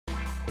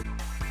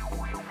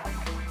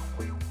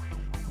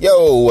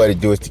Yo, what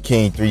it do? It's the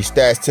King 3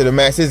 stats to the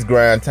max. It's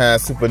grind time,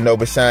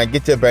 supernova shine.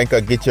 Get your bank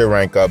up, get your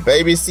rank up,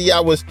 baby. See, I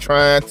was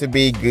trying to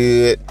be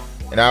good,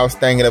 and I was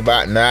thinking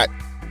about not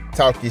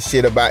talking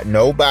shit about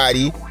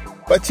nobody.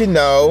 But you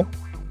know,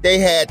 they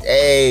had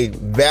a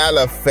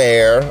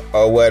Valaverse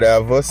or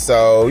whatever,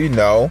 so you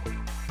know,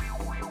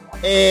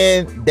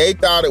 and they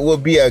thought it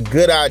would be a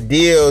good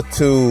idea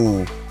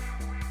to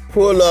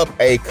pull up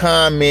a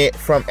comment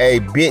from a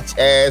bitch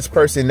ass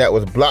person that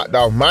was blocked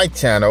off my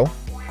channel.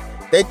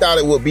 They thought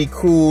it would be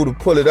cool to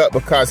pull it up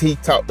because he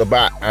talked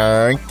about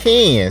Iron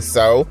Ken.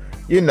 So,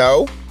 you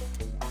know,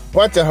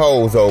 bunch of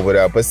hoes over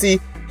there. But see,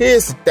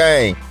 here's the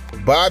thing.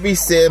 Bobby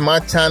said my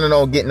channel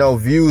don't get no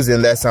views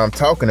unless I'm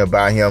talking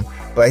about him.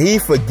 But he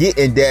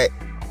forgetting that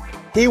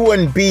he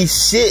wouldn't be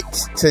shit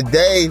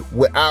today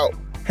without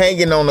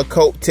hanging on the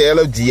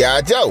coattail of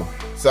Gijoe.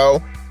 So,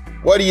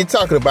 what are you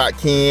talking about,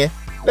 Ken?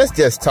 Let's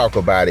just talk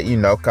about it, you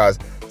know, because,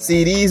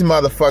 see, these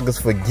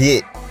motherfuckers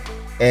forget,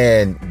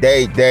 and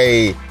they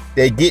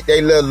get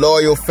their little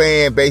loyal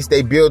fan base,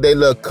 they build their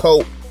little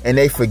cult, and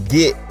they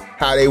forget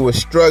how they were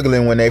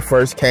struggling when they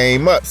first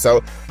came up.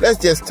 So let's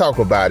just talk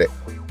about it.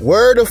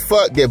 Where the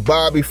fuck did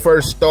Bobby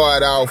first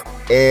start off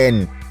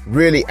and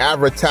really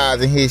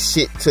advertising his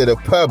shit to the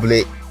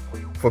public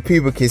for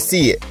people can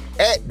see it?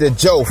 At the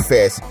Gijoe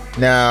Fest.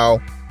 Now,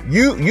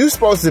 you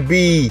supposed to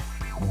be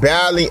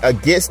battling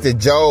against the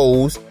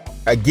Joes,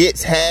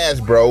 against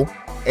Hasbro,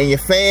 and your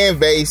fan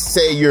base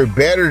say you're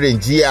better than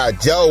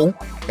Gijoe,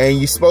 and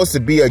you're supposed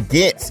to be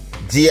against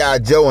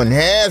Gijoe and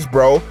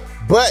Hasbro,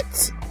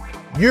 but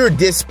you're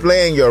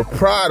displaying your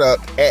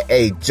product at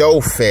a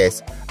Gijoe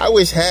Fest. I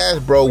wish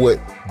Hasbro would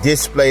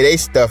display their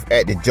stuff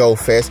at the Gijoe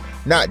Fest.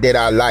 Not that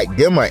I like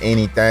them or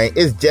anything.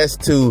 It's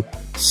just to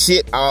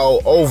shit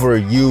all over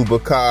you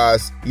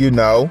because, you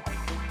know,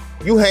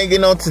 you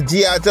hanging on to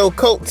Gijoe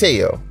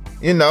coattail.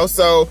 You know,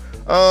 so,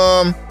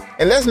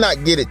 and let's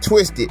not get it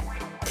twisted.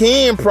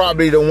 Ken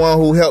probably the one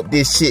who helped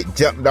this shit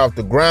jumped off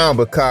the ground,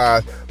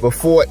 because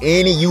before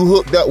you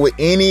hooked up with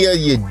any of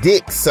your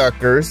dick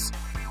suckers,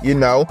 you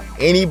know,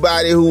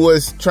 anybody who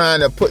was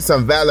trying to put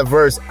some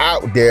Valaverse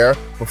out there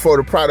before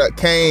the product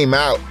came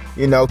out,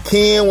 you know,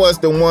 Ken was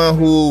the one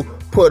who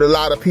put a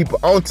lot of people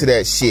onto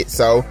that shit.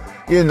 So,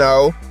 you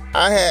know,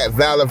 I had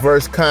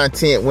Valaverse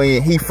content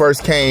when he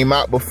first came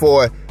out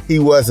before he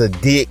was a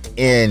dick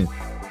and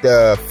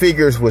the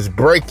figures was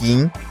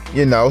breaking,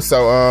 you know,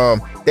 so,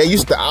 they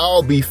used to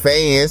all be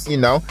fans, you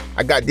know.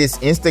 I got this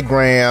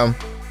Instagram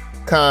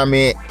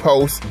comment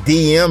post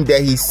DM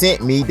that he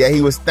sent me that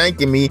he was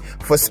thanking me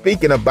for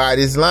speaking about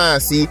his line.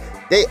 See,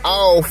 they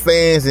all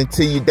fans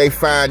until they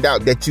find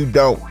out that you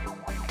don't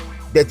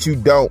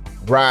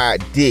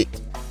ride dick,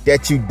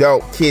 that you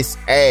don't kiss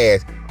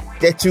ass,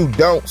 that you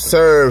don't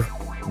serve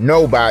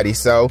nobody.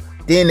 So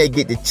then they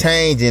get to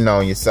changing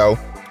on you. So,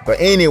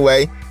 but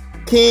anyway,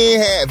 Ken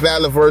had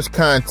Valaverse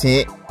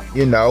content,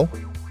 you know,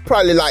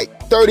 probably like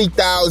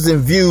 30,000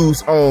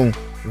 views on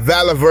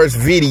Valaverse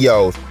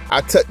videos.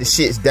 I took the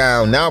shits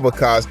down now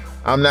because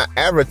I'm not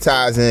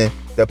advertising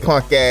the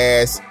punk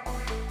ass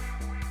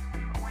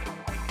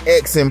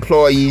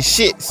ex-employee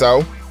shit.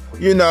 So,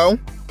 you know,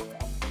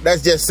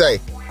 let's just say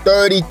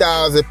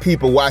 30,000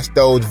 people watch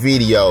those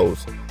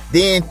videos.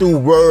 Then through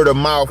word of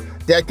mouth,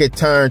 that could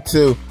turn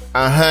to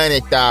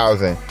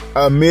 100,000,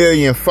 1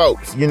 million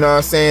folks. You know what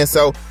I'm saying?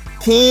 So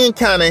Ken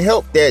kind of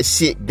helped that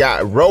shit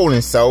got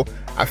rolling. So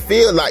I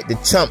feel like the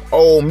chump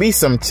owed me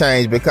some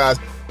change because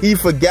he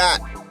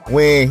forgot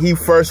when he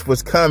first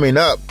was coming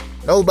up.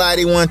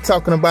 Nobody wasn't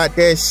talking about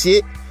that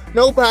shit.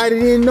 Nobody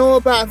didn't know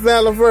about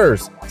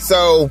Valaverse.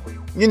 So,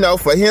 you know,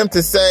 for him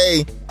to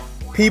say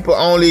people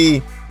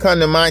only come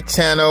to my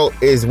channel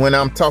is when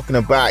I'm talking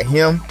about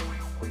him,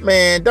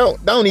 man,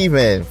 don't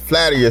even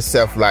flatter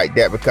yourself like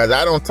that, because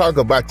I don't talk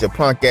about your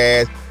punk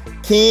ass.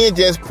 Ken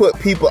just put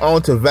people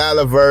onto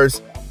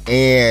Valaverse,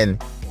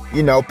 and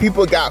you know,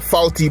 people got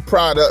faulty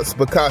products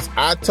because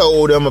I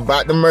told them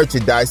about the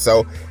merchandise.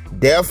 So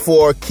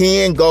therefore,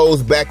 Ken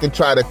goes back and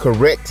try to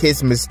correct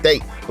his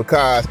mistake,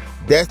 because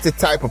that's the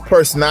type of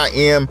person I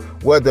am,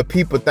 whether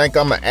people think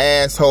I'm an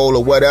asshole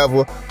or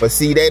whatever. But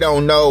see, they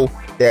don't know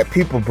that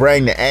people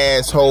bring the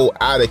asshole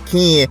out of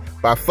Ken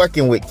by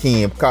fucking with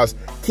Ken, because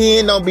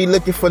Ken don't be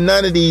looking for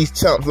none of these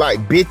chumps like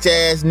bitch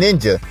ass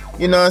Ninja.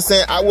 You know what I'm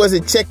saying? I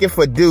wasn't checking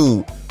for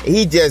dude.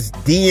 He just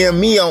DM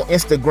me on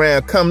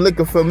Instagram, come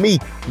looking for me,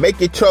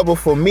 making trouble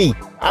for me.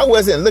 I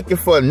wasn't looking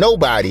for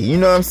nobody, you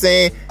know what I'm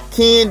saying?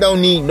 Ken don't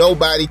need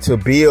nobody to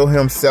build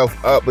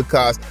himself up,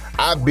 because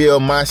I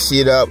build my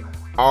shit up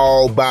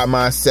all by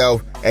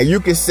myself. And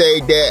you can say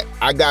that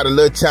I got a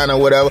little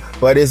channel, whatever,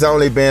 but it's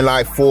only been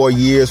like 4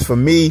 years for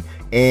me,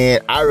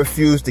 and I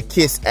refuse to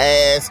kiss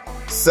ass,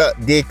 suck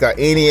dick, or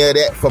any of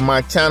that for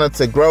my channel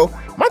to grow.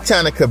 My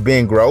channel could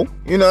been grow,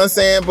 you know what I'm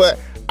saying? But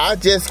I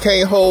just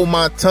can't hold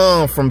my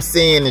tongue from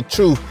saying the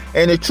truth.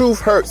 And the truth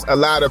hurts a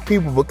lot of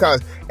people,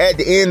 because at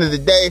the end of the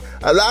day,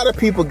 a lot of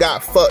people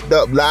got fucked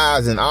up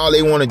lives, and all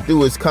they want to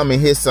do is come and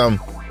hear some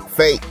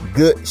fake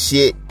good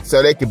shit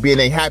so they could be in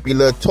a happy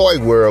little toy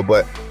world.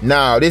 But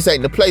no, this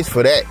ain't the place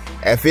for that.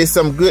 If it's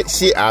some good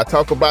shit, I'll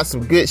talk about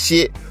some good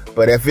shit.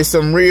 But if it's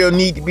some real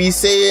need to be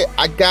said,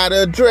 I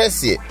gotta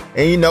address it.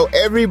 And you know,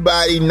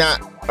 everybody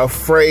not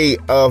afraid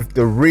of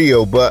the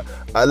real, but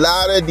a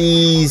lot of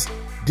these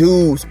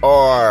dudes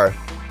are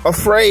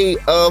afraid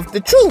of the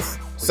truth.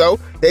 So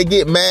they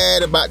get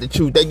mad about the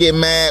truth. They get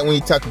mad when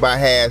you talk about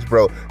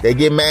Hasbro. They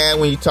get mad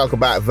when you talk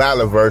about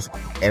Valaverse.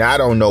 And I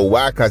don't know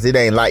why, because it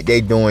ain't like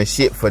they doing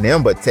shit for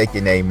them but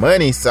taking their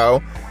money.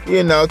 So,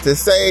 you know, to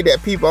say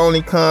that people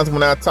only comes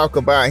when I talk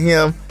about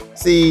him,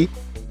 see,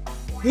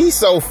 he's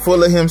so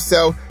full of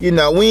himself. You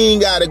know, we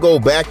ain't got to go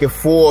back and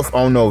forth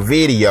on no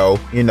video.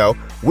 You know,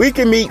 we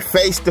can meet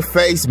face to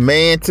face,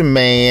 man to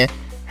man,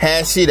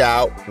 hash it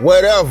out,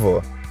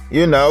 whatever.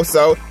 You know,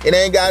 so it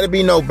ain't got to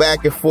be no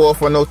back and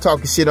forth or no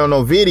talking shit on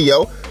no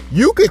video.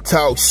 You could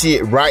talk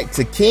shit right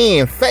to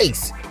Ken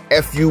face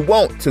if you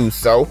want to.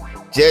 So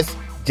just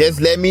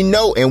let me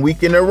know and we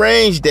can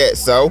arrange that.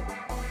 So,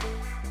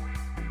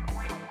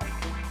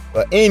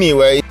 but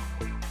anyway,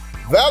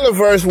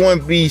 Valaverse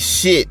wouldn't be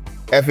shit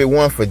if it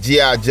weren't for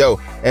Gijoe. Joe.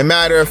 And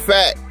matter of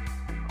fact,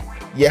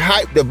 you're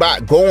hyped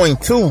about going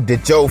to the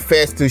Joe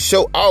Fest to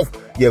show off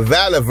your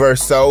Valaverse.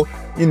 So,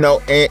 you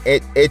know, and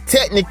it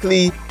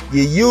technically,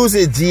 you use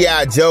a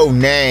Gijoe Joe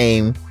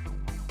name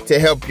to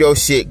help your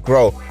shit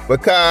grow,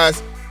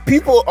 because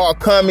people are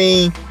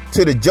coming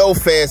to the Joe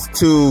Fest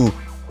to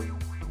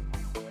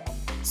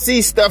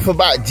see stuff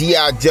about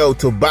Gijoe Joe,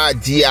 to buy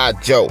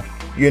Gijoe Joe.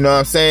 You know what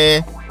I'm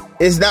saying?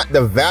 It's not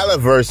the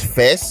Valaverse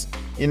Fest,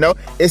 you know,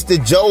 it's the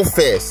Joe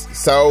Fest.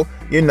 So,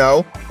 you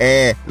know,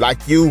 and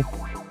like you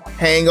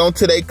hang on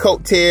to their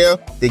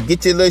coattail to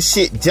get your little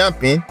shit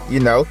jumping, you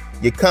know,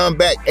 you come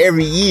back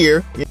every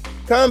year.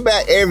 Come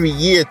back every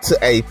year to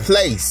a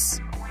place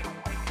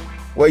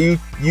where you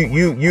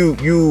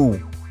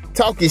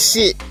talking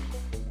shit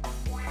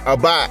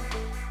about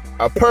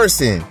a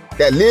person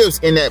that lives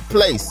in that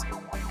place,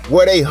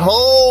 where they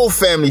whole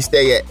family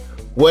stay at,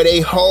 where they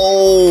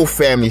whole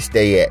family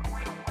stay at,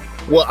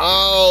 where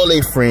all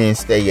their friends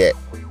stay at.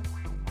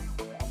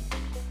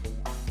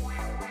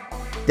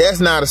 That's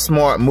not a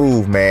smart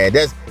move, man.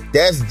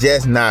 That's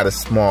just not a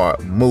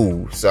smart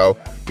move. So,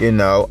 you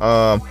know,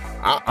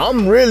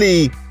 I'm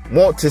really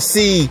want to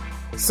see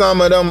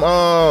some of them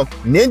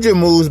ninja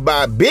moves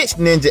by Bitch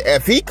Ninja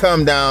if he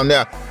come down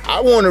there. I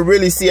want to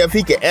really see if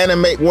he can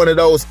animate one of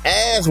those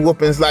ass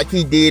whoopings like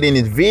he did in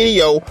his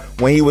video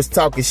when he was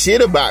talking shit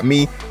about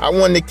me. I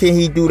wonder, can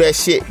he do that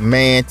shit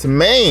man to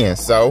man?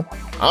 So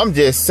I'm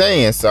just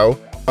saying. So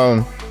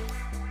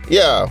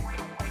yeah,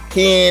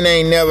 Ken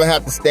ain't never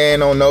have to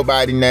stand on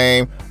nobody's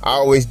name. I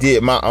always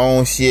did my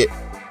own shit.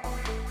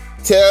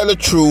 Tell the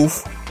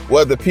truth,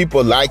 whether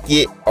people like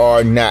it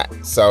or not.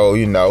 So,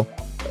 you know,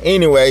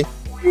 anyway,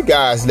 you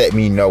guys let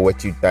me know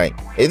what you think.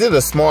 Is it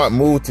a smart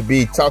move to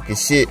be talking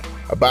shit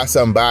about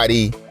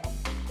somebody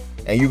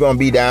and you're gonna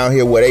be down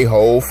here where they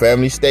whole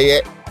family stay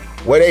at?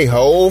 Where they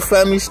whole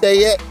family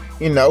stay at?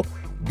 You know,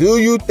 do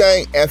you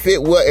think if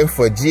it wasn't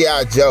for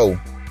Gijoe Joe,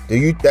 do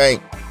you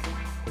think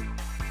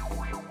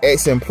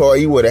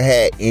ex-employee would have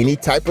had any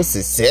type of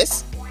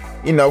success?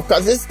 You know,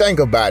 because just think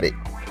about it.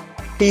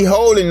 He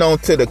holding on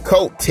to the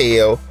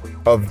coattail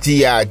of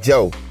Gijoe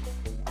Joe.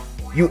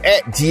 You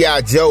at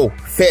Gijoe Joe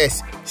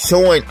Fest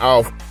showing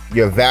off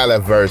your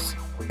Valaverse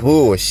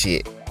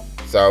bullshit.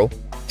 So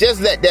just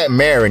let that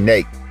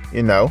marinate,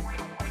 you know.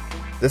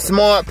 The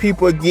smart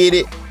people get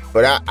it,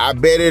 but I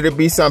bet it'll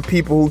be some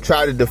people who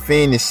try to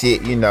defend the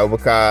shit, you know,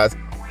 because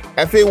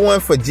if it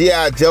wasn't for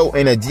Gijoe Joe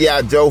and a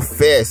Gijoe Joe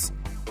Fest,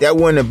 there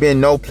wouldn't have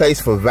been no place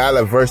for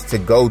Valaverse to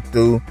go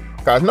through.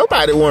 Because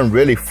nobody wasn't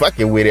really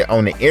fucking with it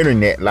on the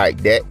internet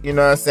like that. You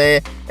know what I'm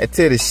saying?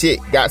 Until the shit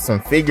got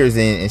some figures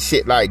and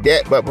shit like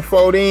that. But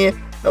before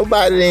then,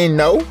 nobody didn't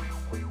know.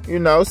 You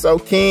know, so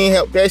Ken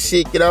helped that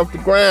shit get off the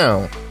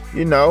ground.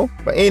 You know?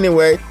 But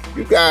anyway,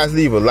 you guys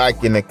leave a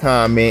like in the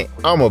comment.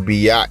 I'ma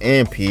be out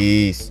in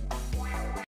peace.